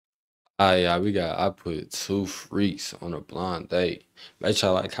Yeah, I put 2 freaks on a blind date. Make sure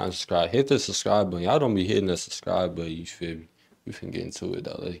y'all like, comment, subscribe. Hit the subscribe button. Y'all don't be hitting the subscribe button, you feel me? We finna get into it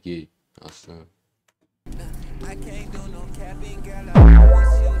though. Let's get it. Awesome.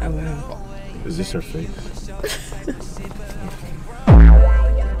 Oh wow. Is this her face?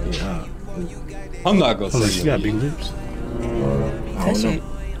 Yeah. I'm not gonna Hold on, say she no. got big lips. I Touch don't it. know.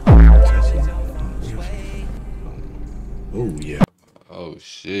 Oh yeah. Oh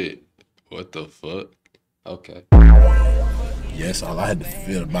shit. What the fuck? Okay. Yes, all I had to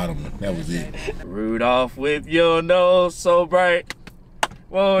feel about him. That was it. Rudolph with your nose so bright.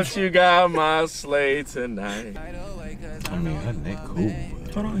 Won't you guide my sleigh tonight? I mean, her neck cool.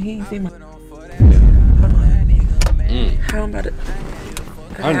 But Hold on, he ain't seen my. Hold on. Mm. How I'm about to.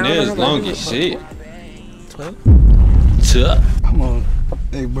 Her nails long as shit. 12? Tuh. come on,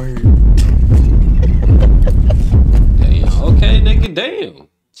 hey bird. Damn. Okay, nigga. Damn.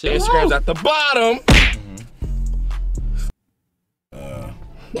 Chill Instagram's out. at the bottom.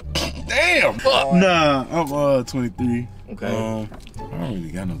 Damn. Nah, I'm 23. Okay. I don't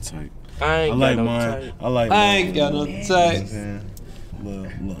really got no type. I I ain't like got no mine. type. I like. I mine. ain't got no You know what type. I'm saying?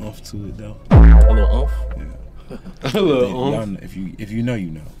 Little umph to it though. A little oomph. Little Y'all know- if you know,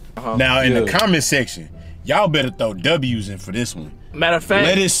 you know. Uh-huh. Now in the Yeah. comment section, y'all better throw W's in for this one. Matter of fact.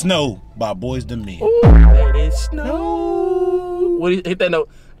 Let It Snow by Boys the Men. Ooh, let it snow. What do you hit that note?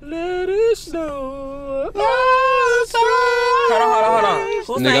 Let it snow. Hold on. Who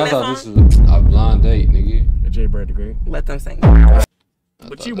sang Nigga, I that thought song? this was a blind date, nigga. Jay Brad the Great. Let them sing.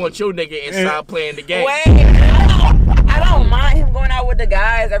 But you want your nigga inside playing the game. Wait, I don't mind him going out with the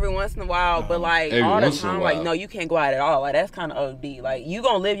guys every once in a while, but like Every all the once in a time, like while. no, you can't go out at all. Like that's kind of OD. Like you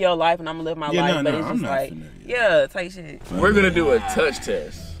gonna live your life and I'm gonna live my Yeah, life, no, but no, it's I'm just not like finna- yeah, type shit. We're gonna do a touch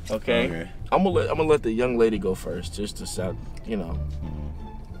test, okay? Okay. I'm gonna let the young lady go first, just to sound,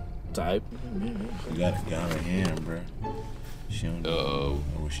 type. You got a gun in hand, bro. She don't know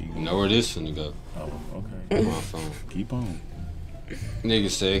where she You going. know where this finna go. Oh, okay. My phone. Keep on. Nigga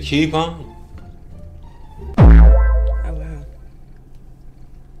said, keep on. Oh wow.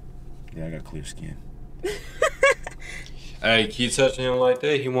 Yeah, I got clear skin. Hey, keep touching him like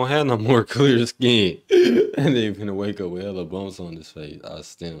that, he won't have no more clear skin. And then finna wake up with hella bumps on his face. I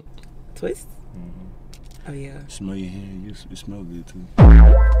stamp. Twist. Oh yeah. Smell your hand. You smell good too.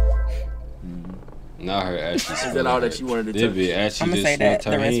 Not her actually. Is that all that you wanted to Did touch? be actually I'm gonna just say that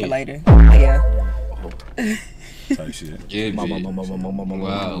smelled the her rest for hand. later. Yeah. Type shit. Give My it.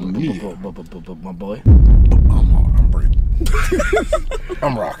 boy. I'm breaking.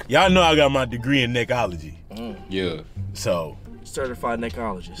 I'm rocking. Y'all know I got my degree in neckology. Yeah. So, Certified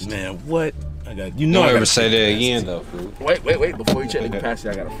neckologist. man, what? I got. You know Don't I ever gotta say check that the again though, fool. Wait. Before you check the capacity,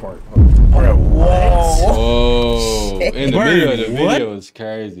 I got to fart. Bro, what? Oh, in the Word, middle of the what? video is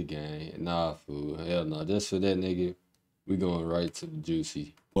crazy, gang. Nah, fool. Hell no. Just for that nigga, we going right to the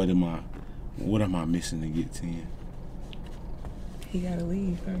juicy. What am I missing to get 10? He gotta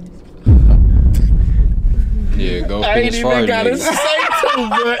leave first. Yeah, go I ain't finish farting, even got to nigga. say too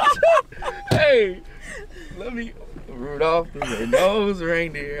much. Hey, let me. Rudolph the red-nosed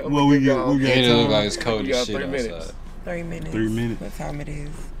reindeer. Well, we got And it look like time. it's cold You as got shit 3 minutes. outside. 3 minutes. 3 minutes. What time it is?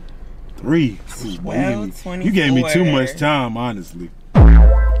 3. You gave me too 12:24. much time, honestly.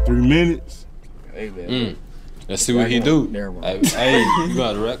 3 minutes. Hey, man. Let's see what he do. Never mind. Hey, you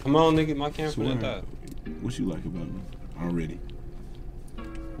got to rap. Come on, nigga. My camera Swear. finna die. What you like about me already?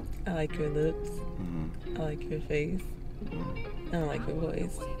 I like your lips. I like your face. I don't like your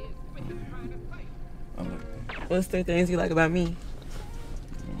voice. I like that. What's 3 things you like about me?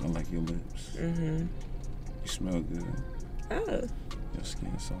 I like your lips. Mm-hmm. You smell good. Oh, Your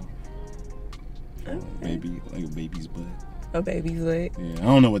skin soft. okay. Baby, like a baby's butt. A baby's butt. Yeah, I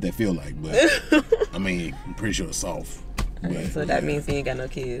don't know what that feel like, but I mean, I'm pretty sure it's soft. Okay, But, so that means you ain't got no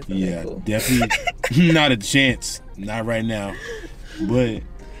kids. Okay, yeah, cool. definitely not a chance. Not right now. But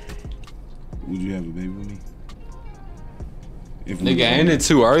would you have a baby with me? If we Nigga, was ain't on- it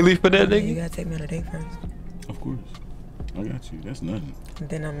too early for that, You nigga? gotta take me on a date first. Of course. I got you. That's nothing. And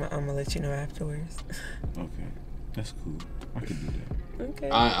then I'm gonna let you know afterwards. Okay. That's cool. I could do that. Okay.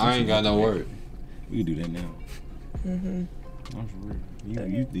 I ain't got no word. We can do that now. Mm-hmm. I'm for real. Okay.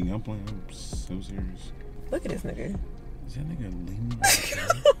 You think I'm playing? I'm so serious. Look at this nigga. Is that nigga leaning?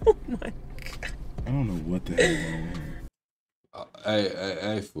 Oh my god. I don't know what the hell is going on.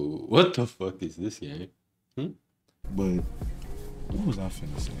 Hey, fool. What the fuck is this game? But what was I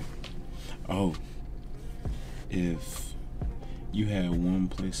finna say? Oh, if you had one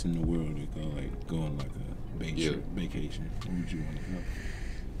place in the world to go on like a vacation, where would you want to go?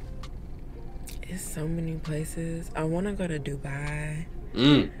 It's so many places. I want to go to Dubai.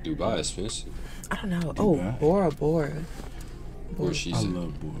 Dubai expensive. I don't know. Dubai. Oh, Bora Bora. Or she I said.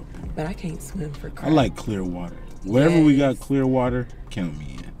 love Bora Bora. But I can't swim for I crap. like clear water. Wherever we got Yes. clear water, count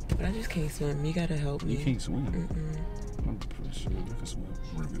me in. But I just can't swim. You gotta help me. You can't swim. I'm pretty sure I can swim.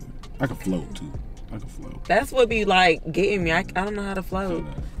 We're good. I can float too. I can float. That's what be like getting me. I don't know how to float.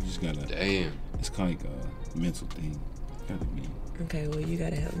 You just gotta. Damn. It's kind of like a mental thing. Gotta be. Okay, well you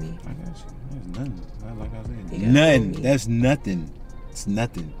gotta help me. I got you. There's nothing. Not like I said. You gotta Nothing. hold me. That's nothing. It's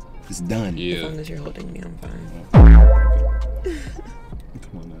nothing. It's done. As Yeah. long as you're holding me, I'm fine.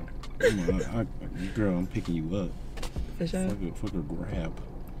 Come on now. Come on. Girl, I'm picking you up. For sure. Fuck a grab.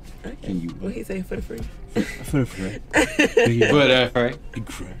 Okay. Can you? What he say for the free? For the friend. But that right.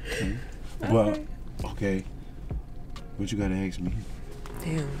 Grab. Well, okay. What you gotta ask me?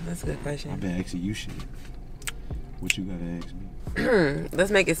 Damn, that's a good I've question. been asking you shit. What you gotta ask me?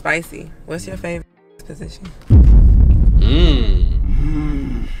 Let's make it spicy. What's your favorite position?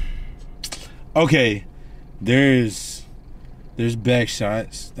 Okay, there's back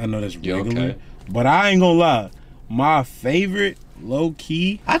shots. I know that's Yeah, regular, okay. but I ain't gonna lie. My favorite, low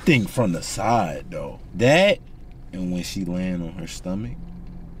key, I think from the side though. That and when she land on her stomach,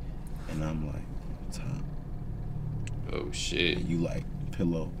 and I'm like top, Oh shit. and you like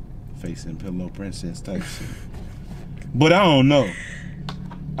pillow, facing pillow princess type shit. But I don't know.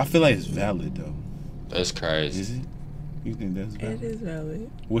 I feel like it's valid though. That's crazy. Is it? You think that's valid? It is valid.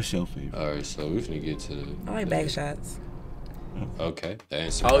 What's your favorite? Alright, so we finna get to the. I like back shots. Okay, the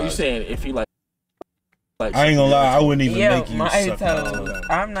answer. Oh, you saying if you like I ain't gonna lie. I wouldn't even make you my suck my toes. toe.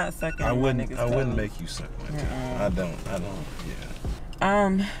 I'm not sucking. I my wouldn't. niggas' I wouldn't toes. make you suck my toe. I don't.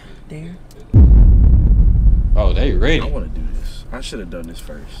 Yeah. There. Oh, they I ready. want to do this. I should have done this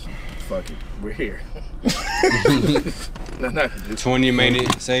first. Fuck it. We're here. No, not this. 20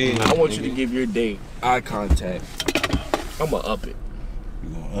 minutes. Say. I want you to give your date eye contact. I'm going to up it You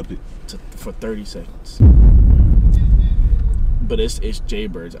gonna up it? for 30 seconds. But it's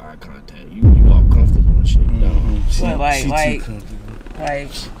Jaybird's eye contact. You all comfortable and shit. No. What, like- too like- comfortable.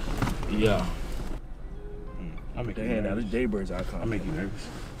 Like, Yeah. I make The you hand out. nervous. It's Jaybird's eye contact. I make you nervous.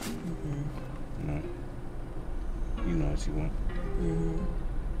 No. You know what you want.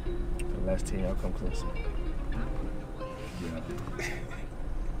 For the last 10, y'all come closer.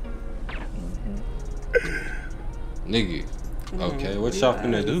 Nigga. Okay, what y'all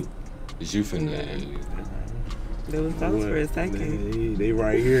finna do? Is you finna? there was those for a second. They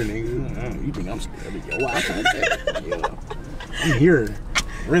right here, nigga. You think I'm scared of your eye contact? Yeah. I'm here.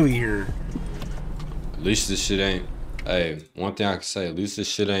 Really here. At least this shit ain't. Hey, one thing I can say, at least this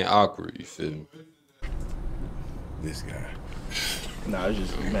shit ain't awkward. You feel me? This guy. Nah, it's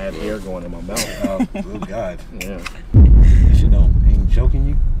just mad air going in my mouth. Oh God. Yeah. This shit ain't choking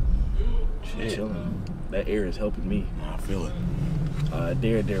you? Shit. Chilling. That air is helping me. I feel it.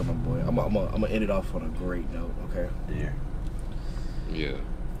 Dare, my boy. I'm gonna end it off on a great note, okay? There. Yeah.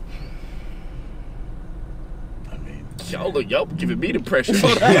 I mean, Y'all giving me the pressure.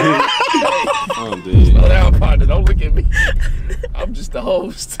 Slow down. I'm dead. Slow down, partner. Don't look at me. I'm just the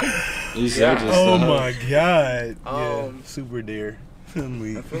host. You said just oh my God. Yeah. Super dare. I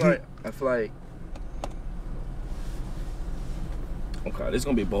feel like. Okay, this is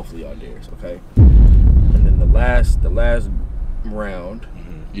gonna be both of y'all dares, okay? And then the last round,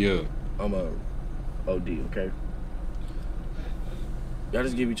 Yeah. I'm a OD, okay? Y'all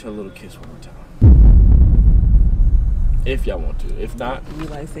just give each other a little kiss one more time. If y'all want to. If not, You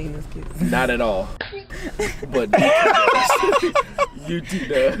like seeing this kiss? not at all. But you two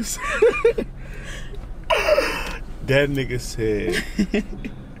does. That nigga said,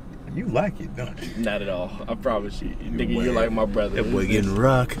 you like it, don't you? Not at all. I promise you. Nigga, boy- you're like my brother. That boy getting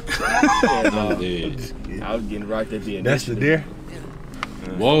rock. Yeah, I'm no, dead. I was getting rocked at the end. That's the dare?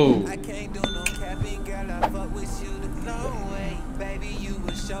 Whoa.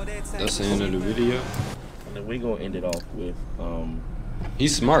 That's the end of the video. And then we gonna end it off with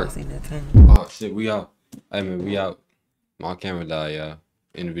He's smart. Seen that tongue. Oh shit, we out. Hey man, we out. My camera died, y'all.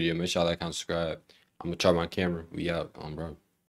 In the video, make sure y'all like and subscribe. I'm gonna try my camera. We out, bro.